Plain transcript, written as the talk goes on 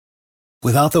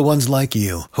Without the ones like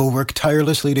you, who work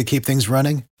tirelessly to keep things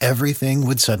running, everything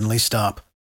would suddenly stop.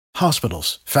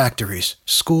 Hospitals, factories,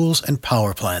 schools, and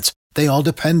power plants, they all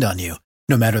depend on you.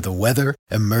 No matter the weather,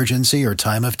 emergency, or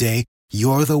time of day,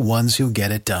 you're the ones who get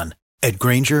it done. At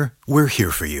Grainger, we're here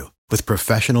for you with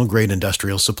professional-grade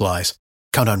industrial supplies.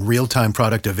 Count on real-time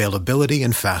product availability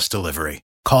and fast delivery.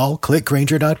 Call, click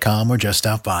Grainger.com, or just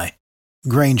stop by.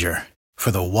 Grainger, for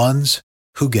the ones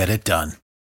who get it done.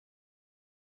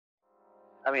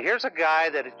 I mean, here's a guy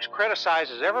that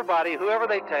criticizes everybody, whoever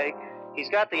they take. He's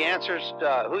got the answers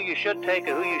to who you should take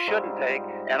and who you shouldn't take.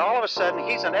 And all of a sudden,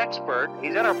 he's an expert.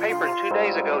 He's in our paper 2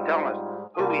 days ago telling us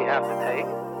who we have to take.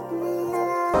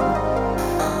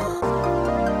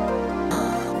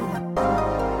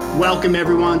 Welcome,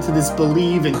 everyone, to this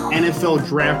Believe in NFL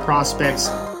Draft Prospects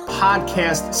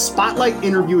podcast spotlight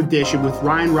interview edition with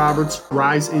Ryan Roberts,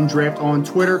 Rise and Draft on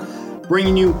Twitter,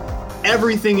 bringing you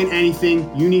everything and anything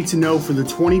you need to know for the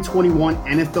 2021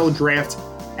 NFL Draft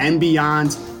and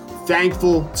beyond.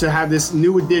 Thankful to have this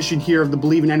new edition here of the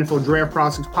Believe in NFL Draft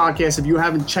Prospects podcast. If you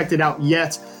haven't checked it out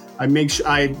yet, I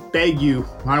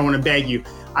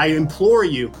implore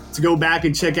you to go back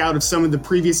and check out some of the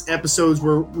previous episodes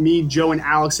where me, Joe, and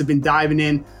Alex have been diving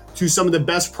in to some of the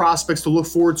best prospects to look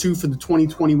forward to for the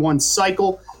 2021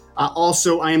 cycle.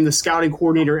 Also, I am the scouting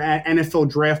coordinator at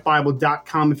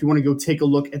NFLDraftBible.com if you want to go take a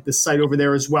look at the site over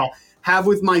there as well. Have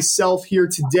with myself here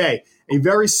today a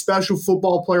very special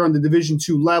football player on the Division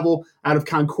II level out of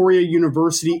Concordia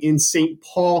University in St.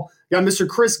 Paul. We got Mr.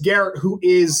 Chris Garrett, who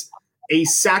is a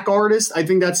sack artist. I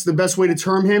think that's the best way to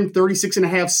term him. 36 and a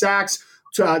half sacks,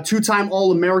 two-time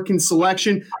All-American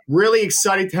selection. Really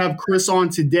excited to have Chris on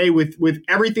today with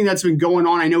everything that's been going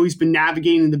on. I know he's been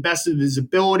navigating the best of his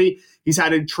ability. He's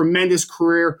had a tremendous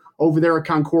career over there at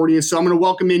Concordia. So I'm going to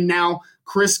welcome in now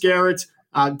Chris Garrett,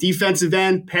 defensive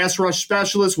end, pass rush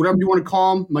specialist, whatever you want to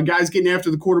call him. My guy's getting after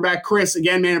the quarterback. Chris,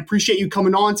 again, man, appreciate you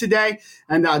coming on today,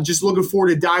 and just looking forward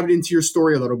to diving into your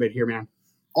story a little bit here, man.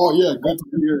 Oh, yeah, good to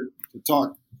be here to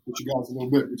talk with you guys a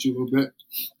little bit.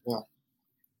 Yeah.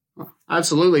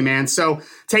 Absolutely, man. So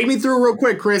take me through real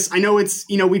quick, Chris. I know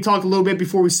we talked a little bit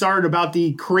before we started about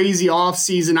the crazy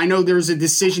offseason. I know there's a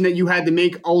decision that you had to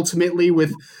make ultimately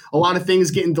with a lot of things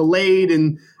getting delayed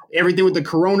and everything with the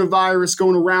coronavirus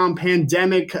going around,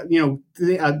 pandemic,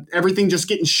 everything just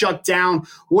getting shut down.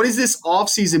 What has this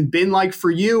offseason been like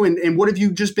for you? And what have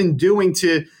you just been doing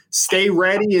to stay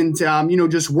ready and,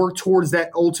 just work towards that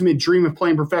ultimate dream of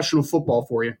playing professional football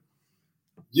for you?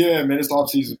 Yeah, man, this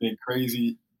offseason has been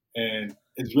crazy. And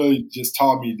it's really just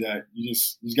taught me that you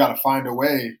got to find a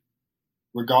way,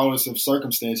 regardless of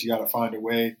circumstance. You got to find a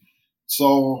way.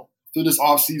 So through this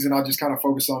off season, I just kind of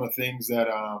focus on the things that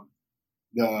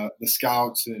the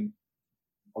scouts and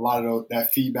a lot of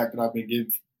that feedback that I've been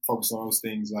getting. Focus on those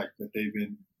things like that they've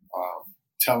been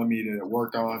telling me to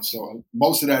work on. So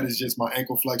most of that is just my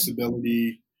ankle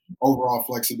flexibility, overall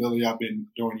flexibility. I've been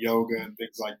doing yoga and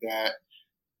things like that,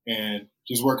 and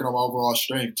just working on my overall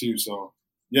strength too. So.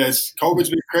 Yes, COVID's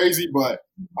been crazy, but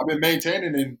I've been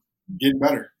maintaining and getting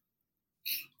better.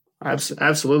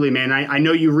 Absolutely, man. I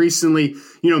know you recently,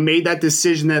 made that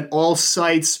decision that all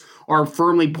sites are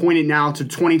firmly pointed now to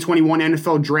 2021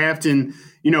 NFL draft and,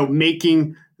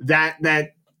 making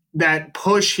that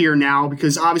push here now,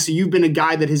 because obviously you've been a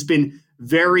guy that has been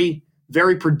very,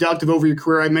 very productive over your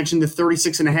career. I mentioned the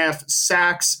 36 and a half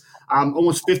sacks.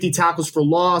 Almost 50 tackles for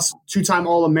loss, two-time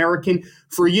All-American.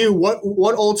 For you, what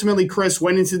ultimately, Chris,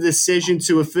 went into the decision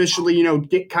to officially,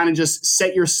 get kind of just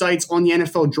set your sights on the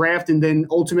NFL draft and then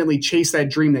ultimately chase that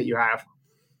dream that you have?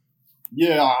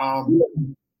 Yeah,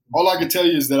 all I can tell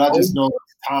you is that I just know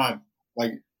it's time.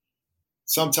 Like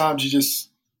sometimes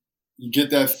you get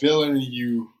that feeling and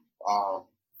you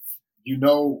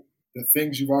know the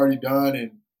things you've already done,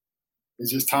 and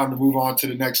it's just time to move on to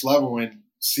the next level and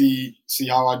see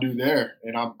how I do there.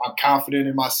 And I'm confident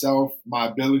in myself, my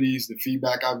abilities, the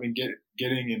feedback I've been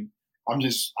getting, and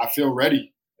I feel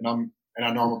ready, and I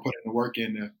know I'm gonna put in the work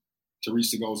in to reach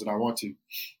the goals that I want to.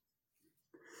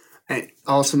 Hey,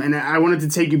 awesome. And I wanted to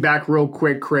take you back real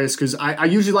quick, Chris, because I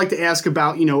usually like to ask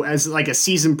about, as like a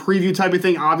season preview type of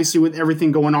thing, obviously with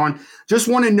everything going on. Just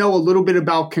want to know a little bit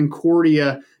about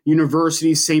Concordia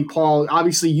University, St. Paul.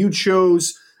 Obviously, you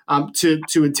chose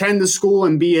to attend the school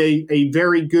and be a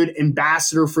very good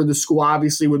ambassador for the school,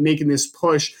 obviously, with making this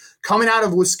push. Coming out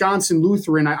of Wisconsin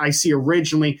Lutheran, I see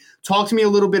originally. Talk to me a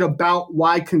little bit about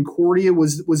why Concordia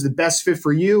was the best fit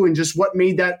for you and just what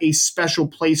made that a special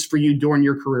place for you during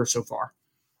your career so far.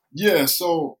 Yeah,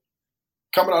 so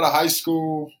coming out of high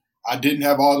school, I didn't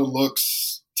have all the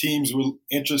looks. Teams were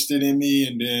interested in me,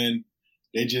 and then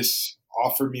they just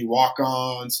offered me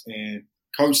walk-ons, and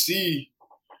Coach C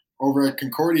over at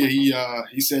Concordia,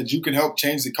 he said you can help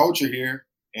change the culture here,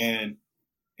 and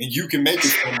you can make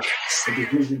it from a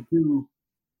Division II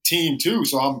team too.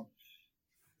 So I'm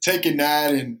taking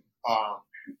that and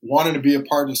wanting to be a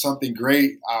part of something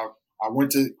great. I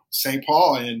went to St.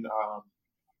 Paul, and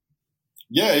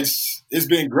it's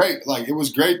been great. Like, it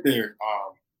was great there.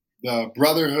 The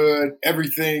brotherhood,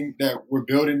 everything that we're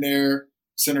building there,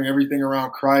 centering everything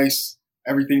around Christ,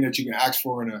 everything that you can ask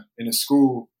for in a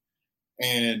school.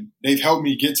 And they've helped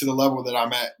me get to the level that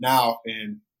I'm at now.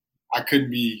 And I couldn't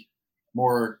be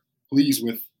more pleased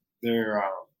with their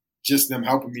just them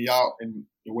helping me out in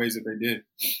the ways that they did.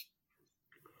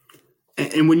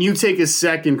 And when you take a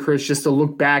second, Chris, just to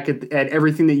look back at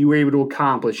everything that you were able to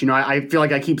accomplish, I feel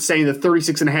like I keep saying the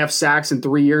 36.5 sacks in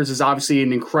 3 years is obviously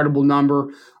an incredible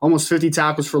number, almost 50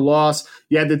 tackles for loss.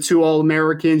 You had the 2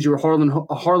 All-Americans. You were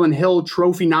a Harlan Hill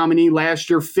Trophy nominee last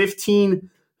year, 15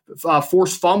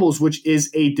 forced fumbles, which is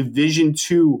a Division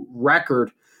II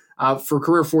record for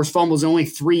career forced fumbles in only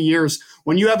 3 years.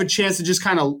 When you have a chance to just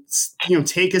kind of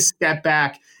take a step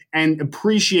back and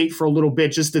appreciate for a little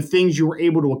bit just the things you were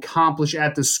able to accomplish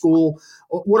at the school,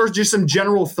 what are just some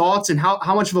general thoughts, and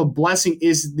how much of a blessing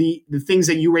is the things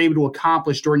that you were able to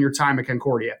accomplish during your time at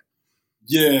Concordia?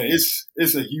 Yeah,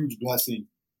 it's a huge blessing.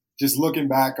 Just looking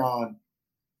back on,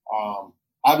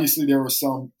 obviously there were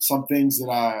some things that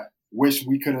I wish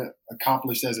we could have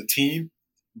accomplished as a team,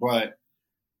 but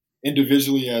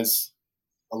individually, as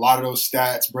a lot of those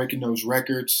stats, breaking those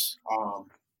records,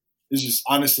 it's just,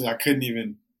 honestly, I couldn't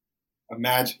even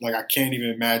imagine, I can't even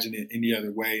imagine it any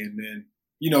other way. And then,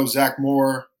 Zach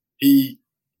Moore, he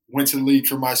went to the league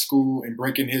for my school, and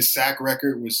breaking his sack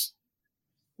record was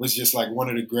just like one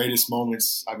of the greatest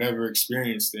moments I've ever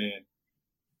experienced. And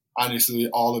honestly,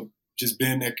 all of just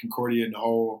being at Concordia and the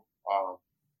whole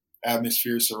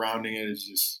atmosphere surrounding it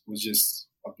was just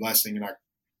a blessing. And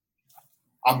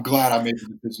I'm glad I made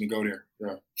the decision to go there.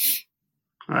 Yeah.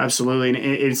 Absolutely. And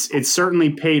it's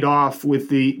certainly paid off with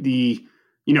the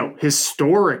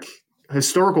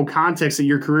historical context that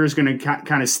your career is going to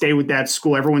kind of stay with that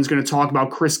school. Everyone's going to talk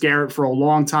about Chris Garrett for a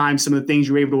long time, some of the things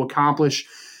you were able to accomplish.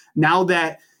 Now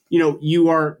that, you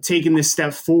are taking this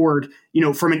step forward,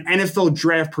 from an NFL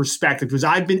draft perspective, because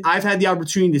I've had the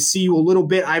opportunity to see you a little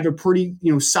bit. I have a pretty,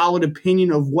 solid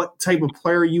opinion of what type of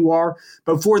player you are.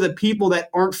 But for the people that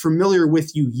aren't familiar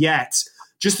with you yet,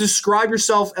 just describe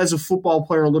yourself as a football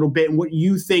player a little bit and what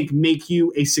you think make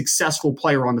you a successful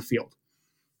player on the field.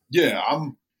 Yeah,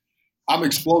 I'm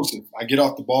explosive. I get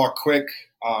off the ball quick.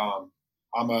 I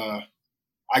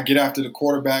get after the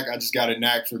quarterback. I just got a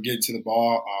knack for getting to the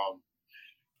ball.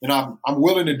 And I'm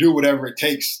willing to do whatever it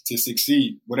takes to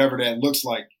succeed, whatever that looks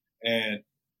like. And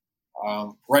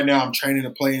right now I'm training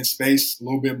to play in space a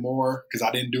little bit more because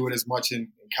I didn't do it as much in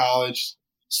college.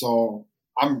 So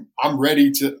I'm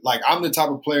ready to, I'm the type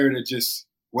of player that just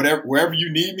wherever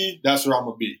you need me, that's where I'm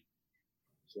gonna be.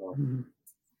 So.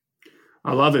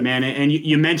 I love it, man. And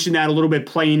you mentioned that a little bit,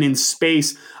 playing in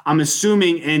space. I'm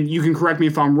assuming, and you can correct me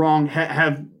if I'm wrong,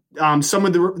 have some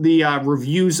of the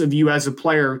reviews of you as a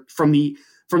player from the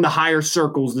higher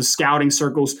circles, the scouting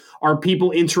circles, are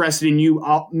people interested in you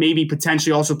maybe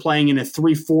potentially also playing in a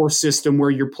 3-4 system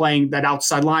where you're playing that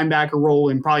outside linebacker role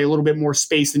and probably a little bit more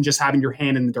space than just having your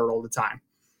hand in the dirt all the time?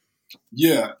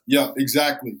 Yeah,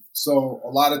 exactly. So a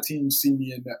lot of teams see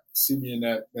me in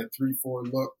that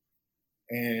 3-4 look,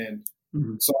 and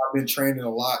so I've been training a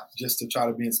lot just to try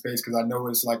to be in space because I know what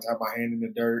it's like to have my hand in the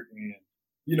dirt. And,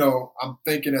 I'm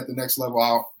thinking at the next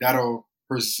level that'll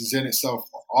present itself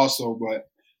also. But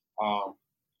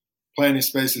playing in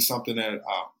space is something that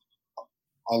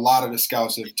a lot of the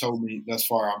scouts have told me thus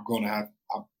far I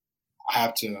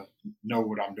have to know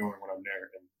what I'm doing when I'm there.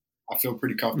 And I feel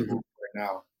pretty comfortable right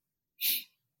now.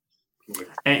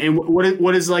 And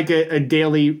what is like a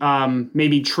daily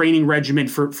maybe training regimen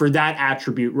for that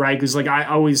attribute, right? Because I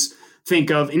always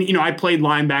think of, and I played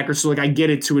linebacker, so I get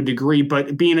it to a degree,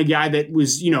 but being a guy that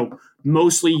was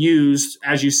mostly used,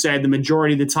 as you said, the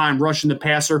majority of the time rushing the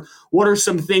passer, what are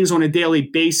some things on a daily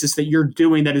basis that you're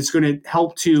doing that is going to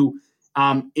help to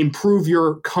improve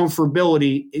your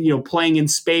comfortability, playing in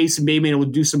space and maybe able to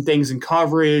do some things in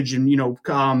coverage and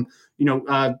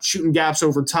shooting gaps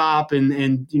over top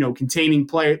and containing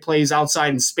plays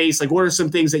outside in space? What are some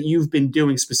things that you've been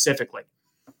doing specifically?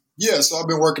 Yeah, so I've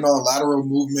been working on lateral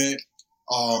movement.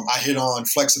 I hit on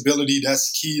flexibility.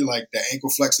 That's key, like the ankle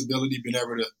flexibility, being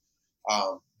able to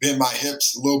bend my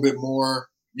hips a little bit more,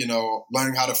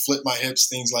 learning how to flip my hips,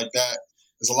 things like that.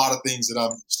 There's a lot of things that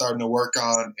I'm starting to work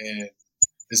on and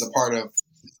is a part of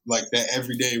that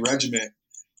everyday regimen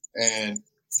and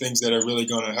things that are really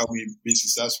going to help me be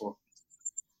successful.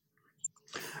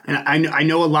 And I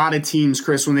know a lot of teams,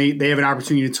 Chris, when they have an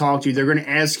opportunity to talk to you, they're going to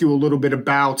ask you a little bit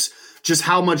about just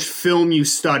how much film you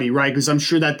study, right? Because I'm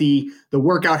sure that the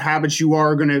workout habits you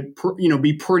are going to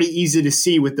be pretty easy to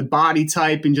see with the body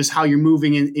type and just how you're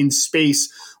moving in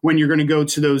space when you're going to go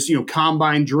to those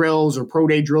combine drills or pro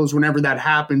day drills, whenever that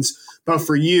happens. But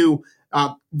for you,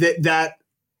 that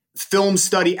film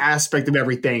study aspect of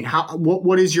everything,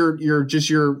 what is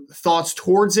your thoughts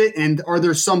towards it? And are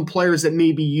there some players that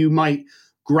maybe you might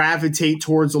gravitate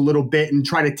towards a little bit and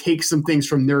try to take some things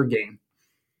from their game?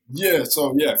 Yeah,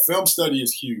 so film study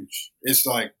is huge. It's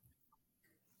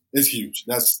huge.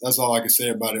 That's all I can say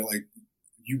about it. Like,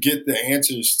 you get the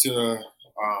answers to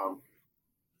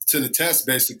the test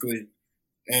basically,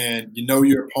 and you know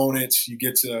your opponents. You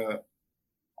get to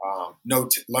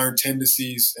learn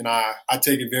tendencies, and I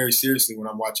take it very seriously when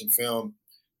I'm watching film.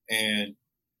 And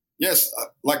yes,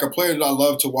 like a player that I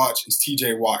love to watch is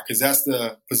TJ Watt, because that's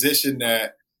the position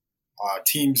that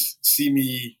teams see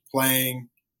me playing,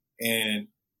 and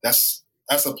that's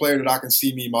a player that I can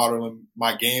see me modeling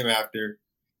my game after.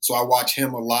 So I watch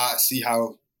him a lot, see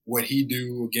what he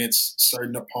do against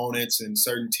certain opponents and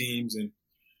certain teams, and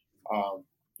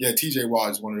TJ Watt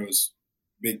is one of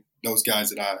those guys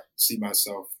that I see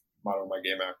myself model my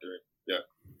game after. Yeah.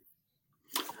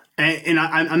 And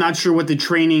I'm not sure what the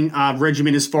training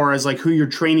regimen, as far as like who you're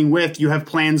training with. You have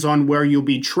plans on where you'll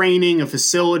be training, a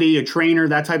facility, a trainer,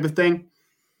 that type of thing?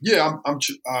 Yeah, I'm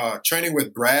training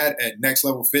with Brad at Next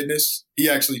Level Fitness. He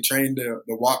actually trained the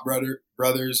Watt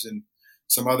brothers and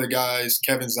some other guys,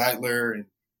 Kevin Zeitler and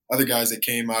other guys that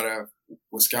came out of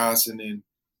Wisconsin and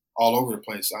all over the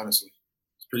place. Honestly,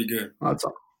 it's pretty good. That's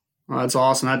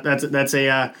awesome. That's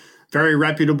a very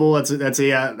reputable. That's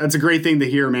a great thing to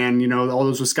hear, man. All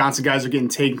those Wisconsin guys are getting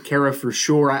taken care of for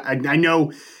sure. I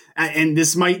know. And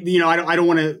this might, I don't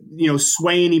want to,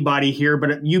 sway anybody here,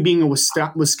 but you being a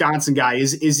Wisconsin guy,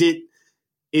 is it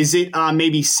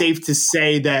maybe safe to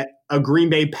say that a Green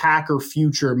Bay Packer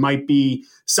future might be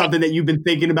something that you've been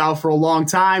thinking about for a long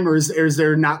time, or is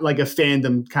there not like a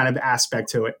fandom kind of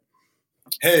aspect to it?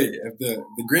 Hey, if the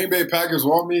Green Bay Packers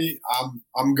want me,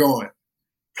 I'm going.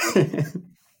 I'm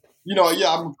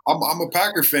a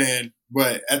Packer fan,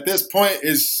 but at this point,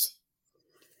 it's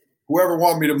whoever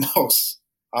want me the most.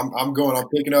 I'm going. I'm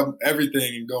picking up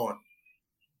everything and going.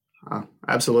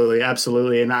 Absolutely.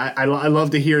 And I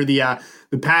love to hear the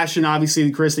passion, obviously,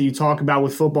 Chris, that you talk about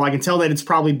with football. I can tell that it's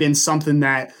probably been something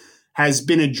that has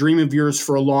been a dream of yours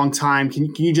for a long time.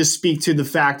 Can you just speak to the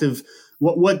fact of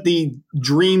what the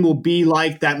dream will be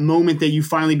like, that moment that you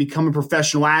finally become a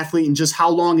professional athlete, and just how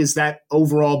long has that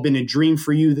overall been a dream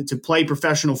for you to play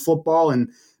professional football and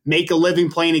make a living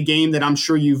playing a game that I'm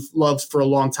sure you've loved for a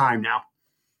long time now?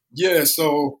 Yeah,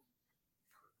 so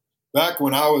back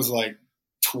when I was like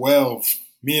 12,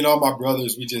 me and all my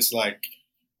brothers, we just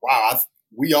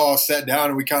we all sat down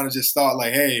and we kind of just thought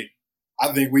like, hey,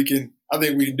 I think we can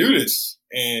do this.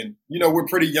 And, we're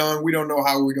pretty young. We don't know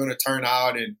how we're going to turn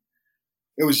out. And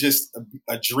it was just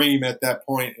a dream at that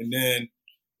point. And then,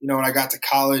 when I got to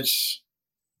college,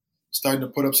 starting to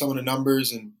put up some of the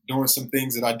numbers and doing some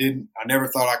things that I never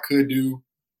thought I could do.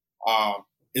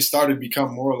 It started to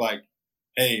become more like,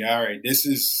 hey, all right, this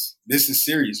is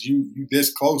serious. You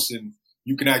this close and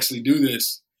you can actually do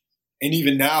this. And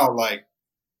even now, like,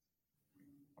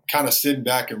 kind of sitting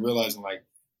back and realizing like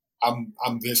I'm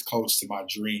this close to my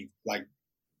dream. Like,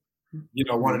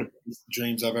 one of the biggest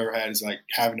dreams I've ever had is like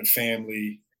having a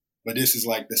family, but this is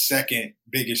like the second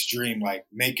biggest dream, like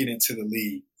making it to the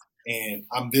league. And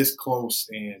I'm this close,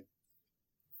 and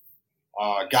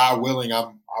God willing,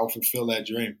 I'll fulfill that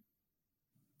dream.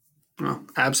 Oh,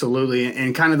 absolutely.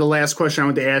 And kind of the last question I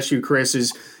want to ask you, Chris,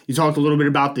 is you talked a little bit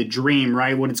about the dream,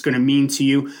 right? What it's going to mean to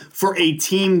you. For a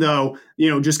team, though,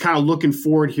 just kind of looking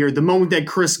forward here, the moment that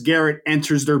Chris Garrett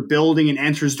enters their building and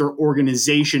enters their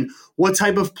organization, what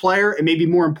type of player, and maybe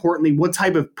more importantly, what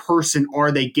type of person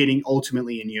are they getting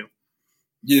ultimately in you?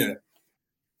 Yeah.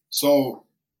 So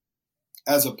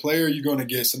as a player, you're going to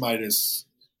get somebody that's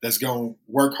going to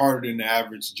work harder than the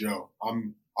average Joe.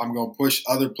 I'm going to push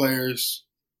other players.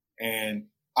 And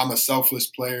I'm a selfless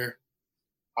player.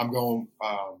 I'm a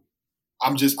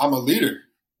leader.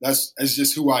 That's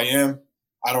just who I am.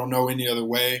 I don't know any other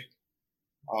way.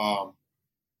 And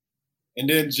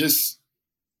then just,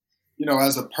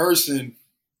 as a person,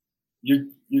 you're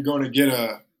going to get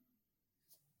a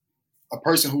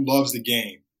person who loves the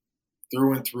game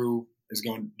through and through, is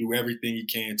going to do everything he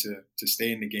can to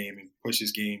stay in the game and push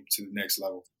his game to the next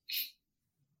level.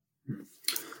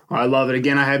 I love it.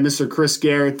 Again, I have Mr. Chris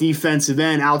Garrett, defensive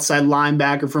end, outside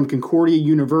linebacker from Concordia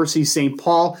University, St.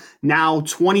 Paul, now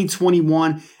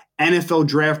 2021 NFL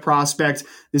Draft Prospect.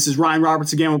 This is Ryan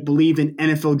Roberts again with Believe in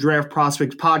NFL Draft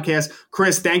Prospects podcast.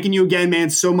 Chris, thanking you again, man,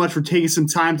 so much for taking some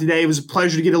time today. It was a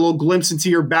pleasure to get a little glimpse into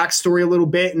your backstory a little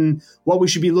bit and what we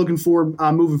should be looking for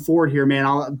moving forward here, man.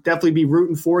 I'll definitely be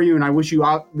rooting for you, and I wish you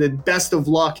the best of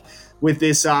luck with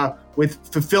this, with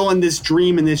fulfilling this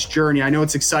dream and this journey. I know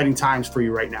it's exciting times for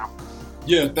you right now.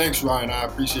 Yeah, thanks, Ryan. I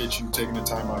appreciate you taking the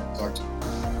time out to talk to me.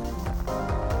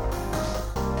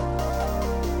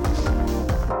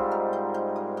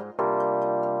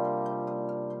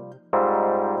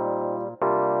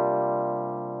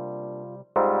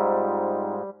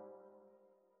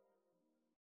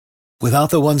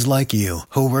 Without the ones like you,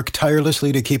 who work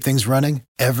tirelessly to keep things running,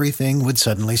 everything would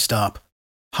suddenly stop.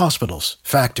 Hospitals,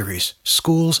 factories,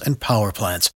 schools, and power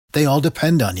plants, they all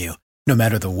depend on you. No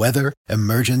matter the weather,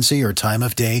 emergency, or time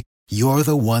of day, you're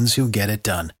the ones who get it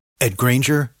done. At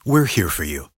Grainger, we're here for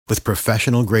you with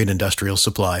professional-grade industrial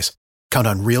supplies. Count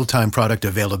on real-time product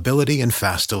availability and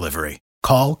fast delivery.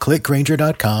 Call, click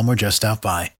Grainger.com, or just stop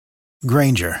by.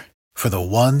 Grainger, for the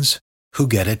ones who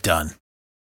get it done.